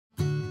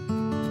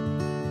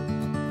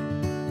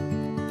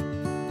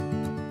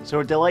So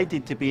we're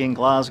delighted to be in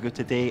Glasgow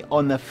today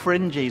on the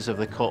fringes of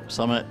the COP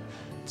summit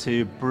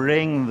to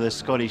bring the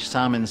Scottish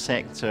salmon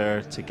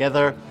sector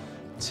together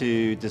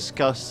to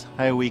discuss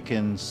how we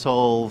can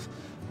solve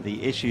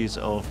the issues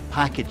of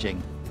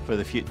packaging for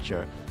the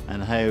future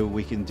and how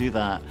we can do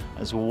that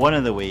as one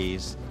of the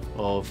ways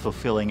of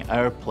fulfilling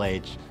our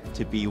pledge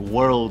to be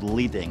world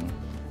leading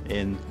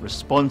in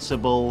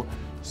responsible,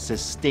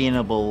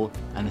 sustainable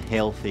and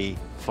healthy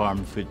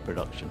farm food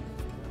production.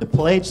 The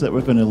pledge that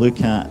we're going to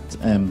look at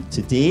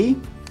today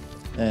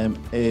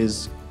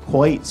is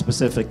quite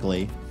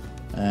specifically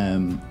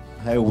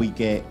how we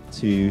get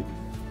to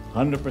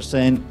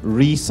 100%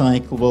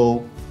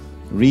 recyclable,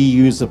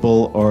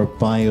 reusable or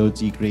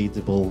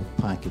biodegradable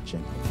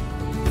packaging.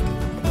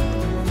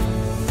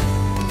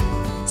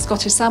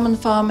 Scottish salmon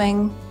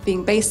farming,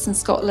 being based in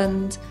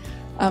Scotland,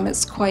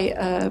 it's quite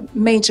a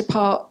major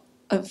part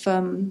of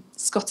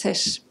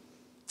Scottish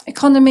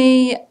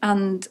economy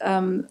and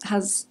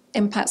has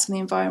impacts on the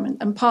environment.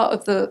 And part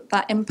of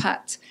that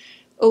impact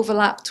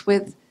overlapped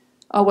with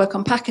our work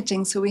on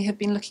packaging. So we have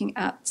been looking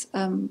at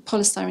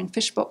polystyrene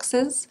fish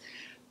boxes,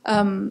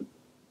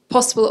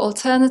 possible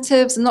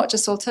alternatives, and not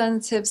just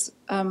alternatives,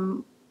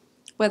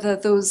 whether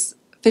those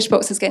fish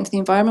boxes get into the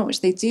environment,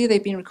 which they do.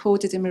 They've been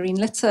recorded in marine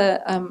litter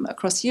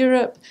across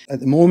Europe. At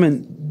the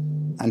moment,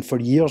 and for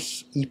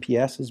years,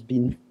 EPS has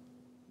been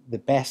the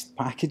best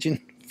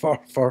packaging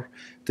for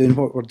doing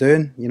what we're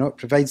doing. You know, it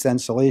provides the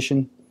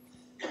insulation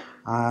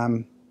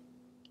and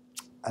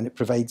it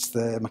provides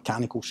the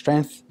mechanical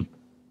strength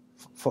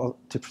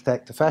to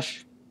protect the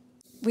fish.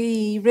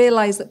 We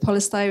realise that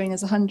polystyrene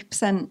is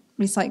 100%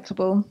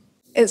 recyclable.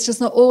 It's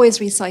just not always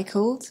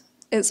recycled.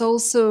 It's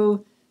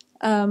also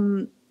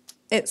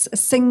it's a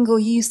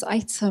single-use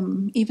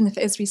item. Even if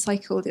it is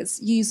recycled,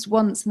 it's used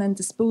once and then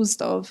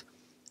disposed of.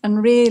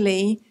 And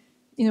really,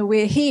 you know,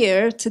 we're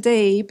here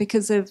today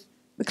because of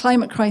the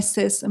climate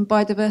crisis and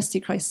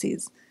biodiversity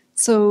crises.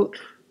 So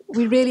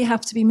we really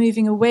have to be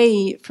moving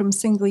away from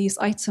single-use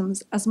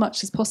items as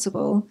much as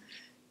possible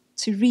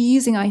to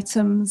reusing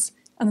items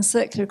and a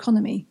circular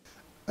economy.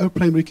 Our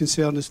primary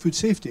concern is food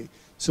safety.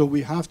 So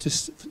we have to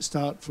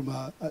start from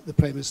the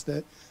premise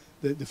that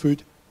the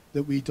food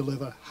that we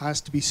deliver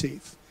has to be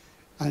safe.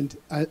 And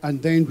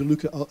then we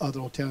look at other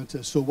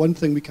alternatives. So one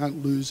thing we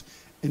can't lose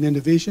in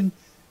innovation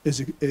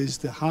is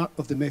the heart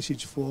of the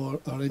message for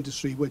our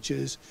industry, which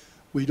is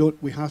we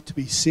have to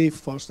be safe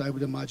first, I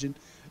would imagine,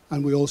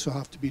 and we also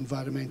have to be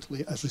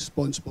environmentally as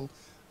responsible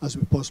as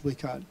we possibly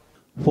can.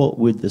 What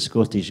would the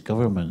Scottish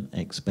Government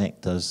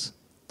expect us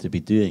to be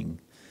doing?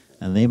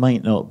 And they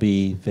might not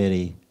be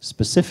very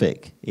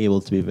specific,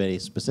 able to be very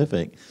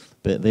specific,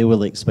 but they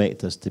will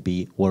expect us to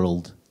be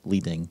world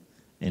leading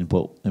in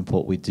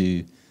what we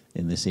do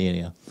in this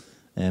area.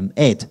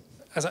 Ed?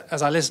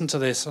 As I listen to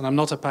this, and I'm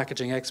not a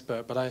packaging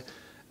expert, but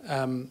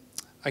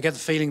I get the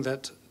feeling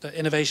that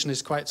innovation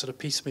is quite sort of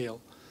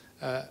piecemeal,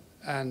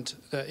 and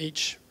that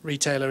each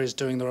retailer is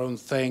doing their own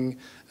thing.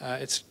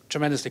 It's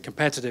tremendously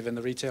competitive in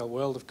the retail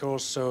world, of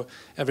course, so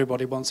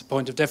everybody wants a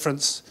point of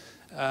difference.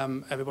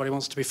 Everybody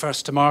wants to be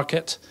first to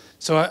market.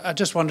 So I'm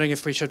just wondering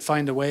if we should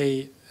find a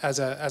way as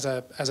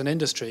an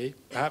industry,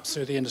 perhaps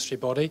through the industry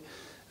body,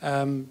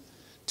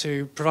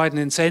 to provide an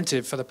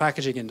incentive for the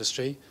packaging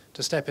industry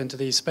to step into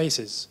these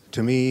spaces.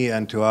 To me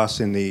and to us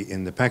in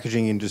the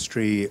packaging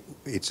industry,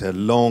 it's a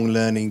long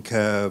learning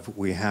curve.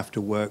 We have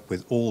to work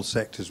with all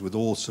sectors, with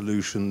all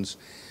solutions.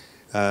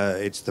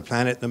 It's the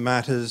planet that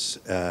matters.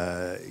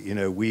 You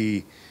know,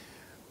 we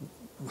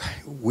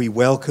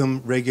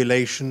welcome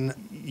regulation.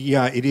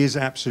 Yeah, it is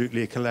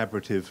absolutely a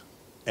collaborative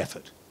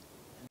effort.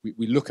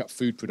 We look at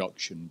food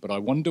production, but I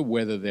wonder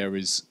whether there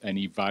is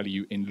any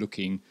value in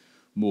looking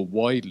more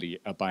widely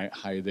about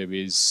how there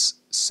is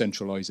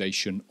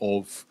centralisation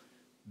of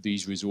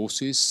these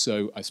resources.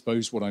 So I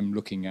suppose what I'm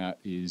looking at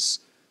is,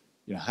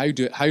 you know, how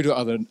do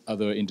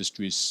other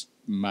industries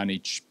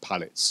manage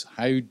pallets?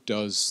 How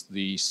does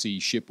the sea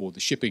ship or the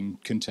shipping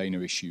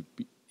container issue,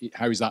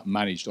 how is that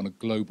managed on a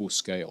global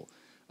scale?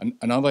 And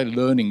are there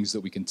learnings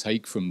that we can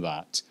take from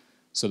that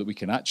so that we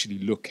can actually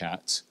look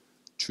at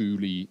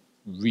truly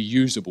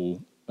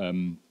reusable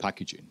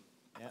packaging?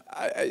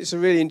 It's a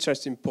really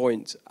interesting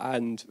point,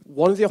 and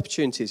one of the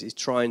opportunities is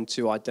trying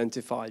to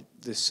identify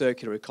the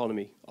circular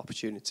economy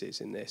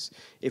opportunities in this.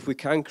 If we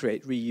can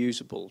create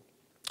reusable,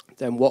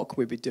 then what can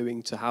we be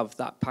doing to have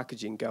that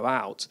packaging go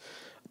out,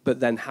 but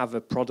then have a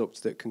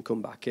product that can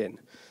come back in?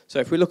 So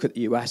if we look at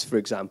the US, for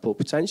example,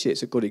 potentially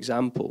it's a good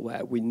example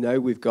where we know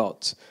we've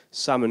got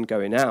salmon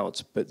going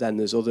out, but then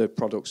there's other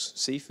products,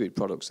 seafood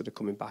products, that are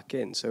coming back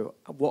in. So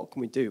what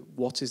can we do?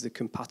 What is the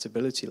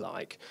compatibility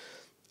like?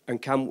 And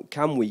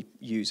can we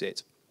use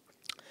it?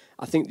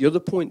 I think the other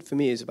point for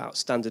me is about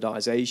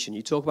standardisation.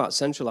 You talk about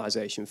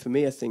centralisation. For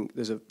me, I think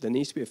there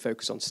needs to be a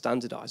focus on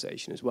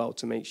standardisation as well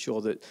to make sure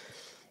that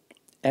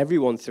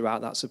everyone throughout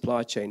that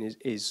supply chain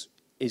is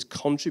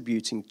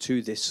contributing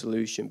to this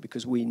solution,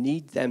 because we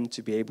need them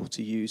to be able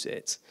to use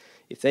it.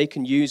 If they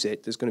can use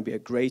it, there's going to be a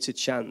greater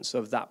chance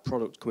of that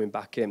product coming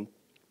back in.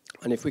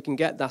 And if we can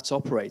get that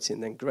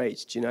operating, then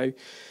great, do you know?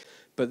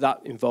 But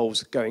that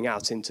involves going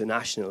out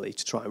internationally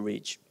to try and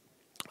reach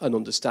and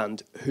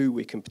understand who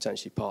we can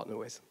potentially partner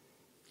with.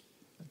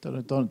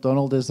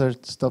 Donald, is there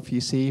stuff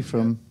you see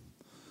from...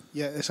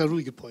 Yeah, it's a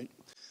really good point.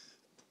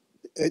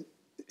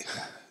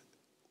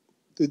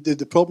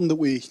 The problem that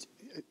we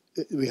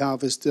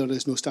have is there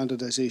is no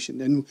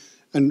standardisation,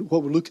 and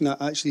what we're looking at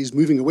actually is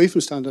moving away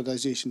from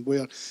standardisation,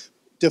 where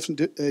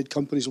different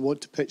companies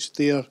want to pitch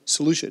their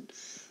solution,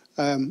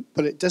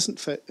 but it doesn't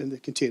fit in the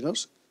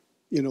containers.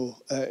 You know,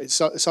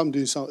 some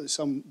do,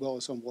 some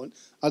well, some won't.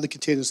 Are the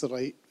containers the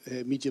right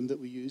medium that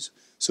we use?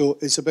 So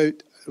it's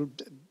about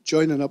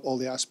joining up all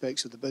the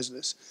aspects of the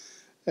business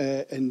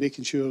and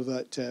making sure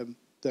that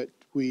that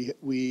we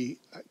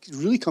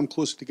really come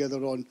closer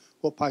together on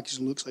what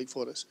packaging looks like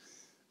for us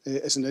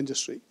as an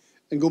industry.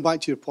 And going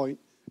back to your point,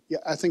 yeah,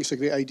 I think it's a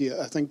great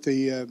idea. I think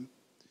the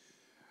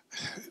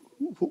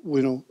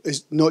you know,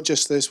 it's not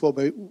just this. What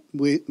about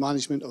weight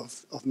management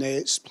of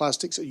nets,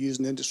 plastics that are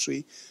used in the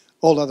industry,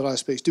 all other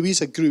aspects? Do we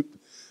as a group,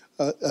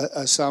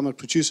 as salmon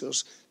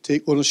producers,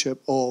 take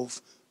ownership of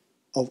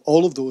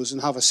all of those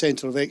and have a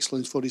centre of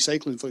excellence for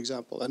recycling, for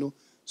example? I know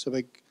it's a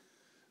big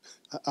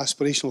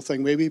aspirational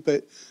thing maybe,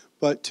 but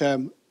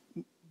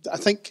I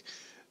think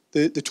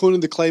the tone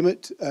of the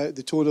climate,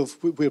 the tone of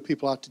where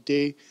people are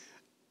today,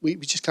 we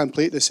just can't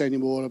play at this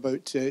anymore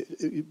about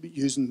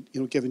using,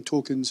 you know, giving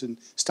tokens and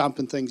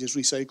stamping things as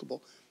recyclable.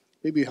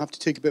 Maybe we have to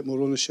take a bit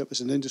more ownership as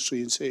an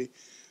industry and say,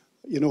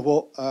 you know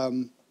what,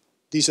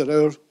 these are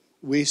our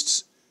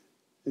wastes,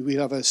 and we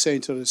have a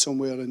centre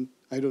somewhere in,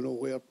 I don't know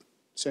where,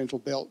 Central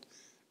Belt,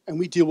 and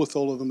we deal with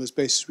all of them as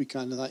best as we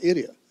can in that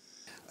area.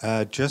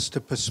 Just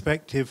a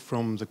perspective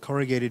from the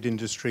corrugated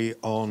industry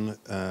on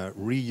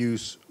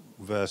reuse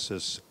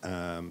versus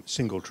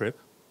single trip.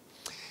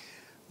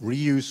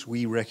 Reuse,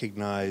 we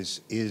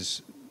recognize,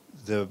 is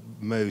the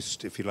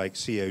most, if you like,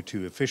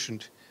 CO2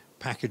 efficient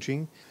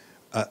packaging.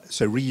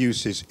 So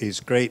reuse is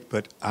great,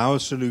 but our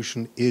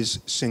solution is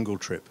single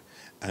trip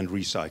and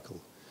recycle.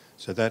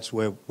 So that's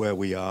where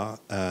we are.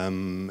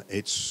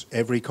 It's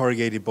every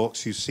corrugated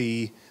box you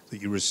see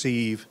that you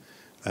receive,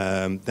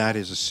 that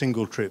is a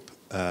single trip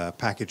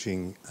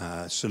packaging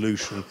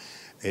solution.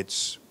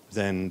 It's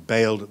then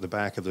baled at the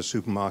back of the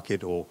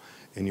supermarket or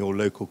in your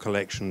local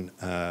collection,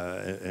 in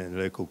a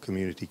local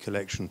community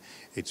collection.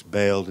 It's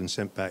baled and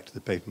sent back to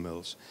the paper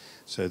mills.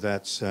 So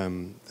that's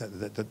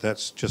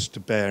just to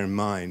bear in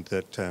mind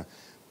that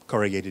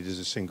corrugated is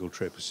a single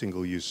trip, a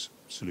single use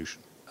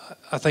solution.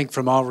 I think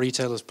from our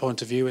retailers'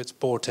 point of view, it's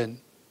bought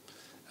in.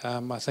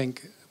 I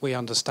think we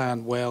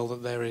understand well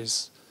that there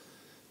is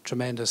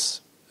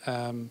tremendous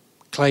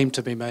claim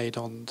to be made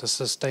on the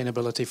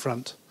sustainability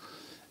front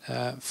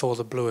for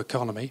the blue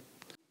economy.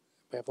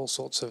 We have all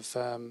sorts of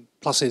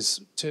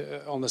pluses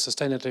on the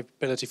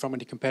sustainability front when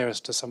you compare us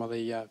to some of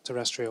the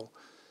terrestrial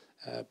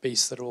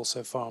beasts that are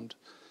also farmed.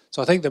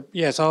 So I think that,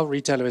 yes, our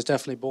retailer is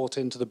definitely bought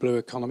into the blue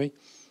economy.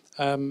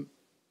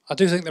 I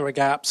do think there are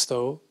gaps,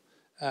 though,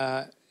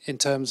 in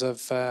terms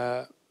of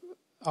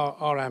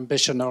our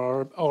ambition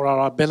or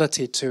our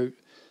ability to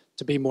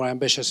be more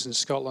ambitious in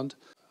Scotland.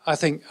 I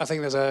think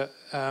there's a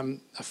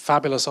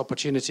fabulous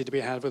opportunity to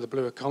be had with the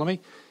blue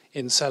economy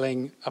in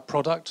selling a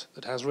product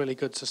that has really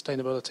good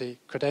sustainability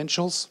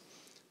credentials,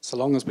 so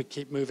long as we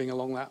keep moving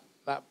along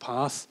that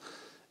path.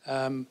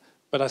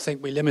 But I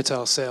think we limit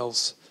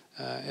ourselves,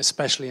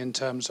 especially in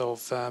terms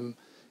of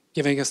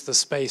giving us the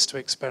space to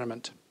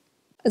experiment.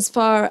 As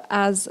far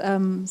as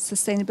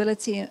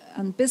sustainability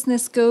and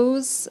business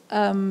goes,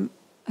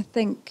 I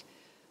think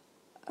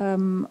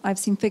I've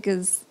seen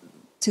figures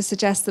to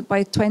suggest that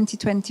by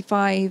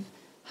 2025,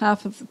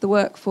 half of the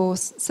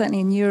workforce, certainly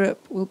in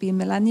Europe, will be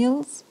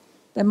millennials.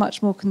 They're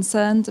much more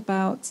concerned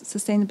about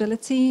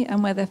sustainability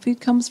and where their food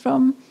comes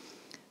from.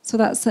 So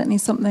that's certainly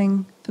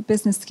something for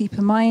business to keep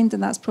in mind,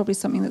 and that's probably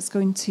something that's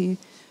going to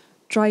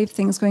drive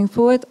things going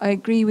forward. I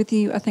agree with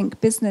you. I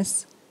think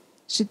business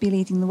should be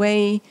leading the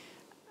way,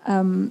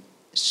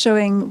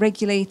 showing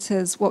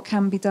regulators what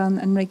can be done,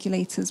 and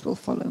regulators will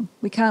follow.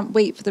 We can't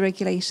wait for the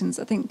regulations.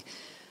 I think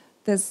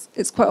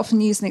it's quite often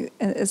used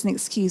as an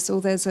excuse,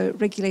 or there's a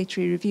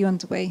regulatory review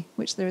underway,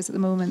 which there is at the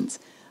moment.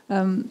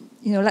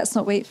 Let's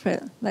not wait for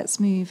it. Let's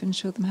move and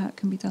show them how it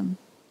can be done.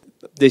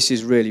 This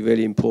is really,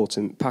 really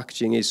important.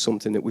 Packaging is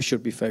something that we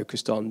should be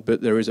focused on,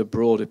 but there is a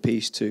broader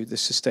piece to the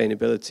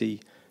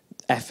sustainability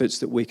efforts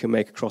that we can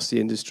make across the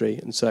industry.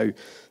 And so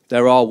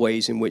there are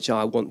ways in which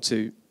I want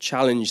to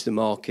challenge the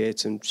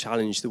market and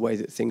challenge the way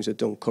that things are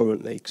done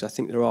currently, because I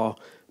think there are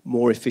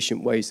more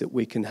efficient ways that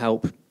we can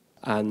help,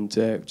 and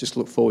just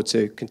look forward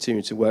to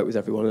continuing to work with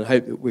everyone, and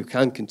hope that we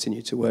can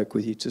continue to work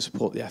with you to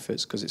support the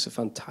efforts, because it's a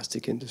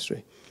fantastic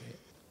industry.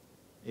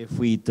 If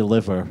we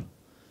deliver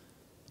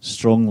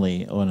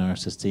strongly on our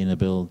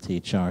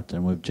sustainability charter,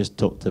 and we've just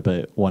talked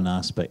about one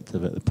aspect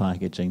of it, the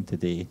packaging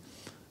today,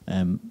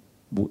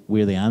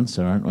 we're the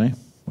answer, aren't we?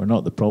 We're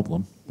not the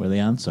problem, we're the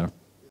answer.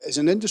 As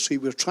an industry,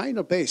 we're trying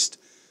our best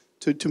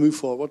to move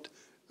forward,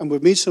 and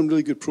we've made some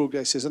really good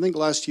progresses. I think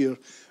last year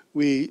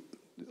we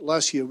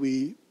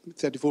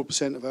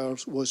 34% of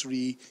ours was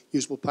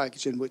reusable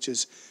packaging, which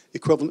is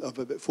equivalent of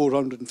about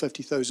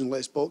 450,000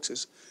 less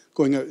boxes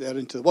going out there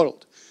into the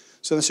world.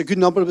 So that's a good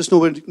number, but it's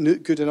nowhere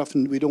good enough,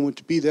 and we don't want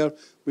to be there.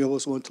 We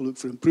also want to look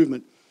for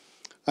improvement.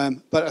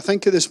 But I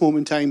think at this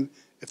moment in time,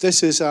 if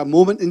this is a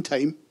moment in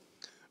time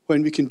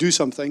when we can do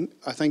something,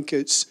 I think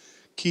it's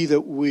key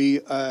that we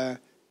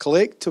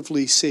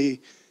collectively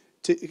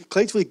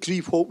agree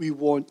what we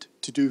want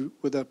to do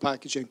with our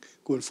packaging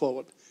going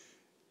forward.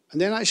 And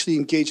then actually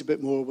engage a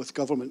bit more with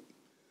government,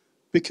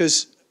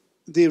 because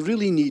they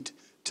really need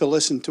to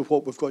listen to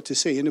what we've got to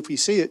say. And if we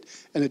say it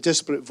in a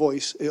disparate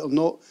voice, it'll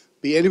not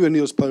be anywhere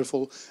near as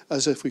powerful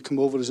as if we come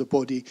over as a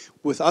body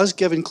with us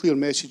giving clear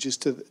messages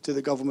to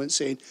the government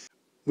saying,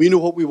 we know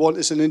what we want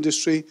as an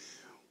industry,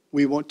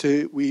 we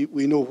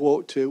know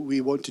what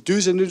we want to do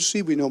as an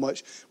industry, we know how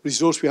much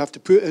resource we have to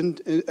put in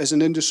as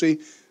an industry,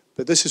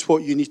 but this is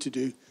what you need to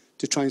do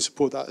to try and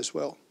support that as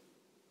well.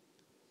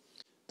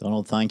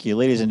 Donald, thank you.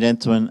 Ladies and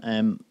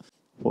gentlemen,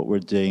 what we're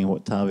doing,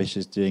 what Tavish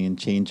is doing in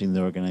changing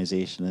the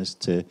organisation is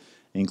to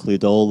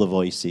include all the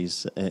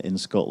voices in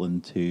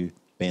Scotland who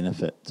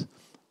benefit,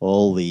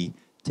 all the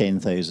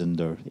 10,000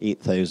 or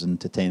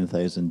 8,000 to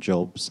 10,000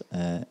 jobs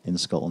in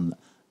Scotland.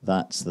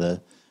 That's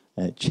the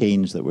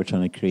change that we're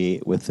trying to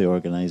create with the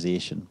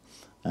organisation.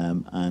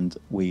 And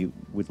we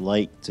would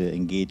like to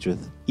engage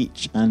with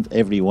each and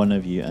every one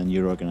of you and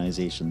your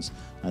organisations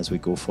as we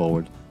go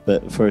forward.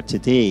 But for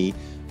today,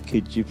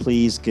 could you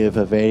please give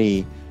a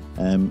very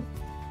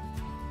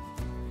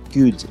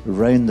good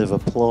round of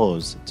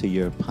applause to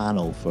your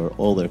panel for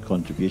all their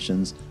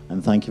contributions,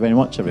 and thank you very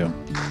much, everyone.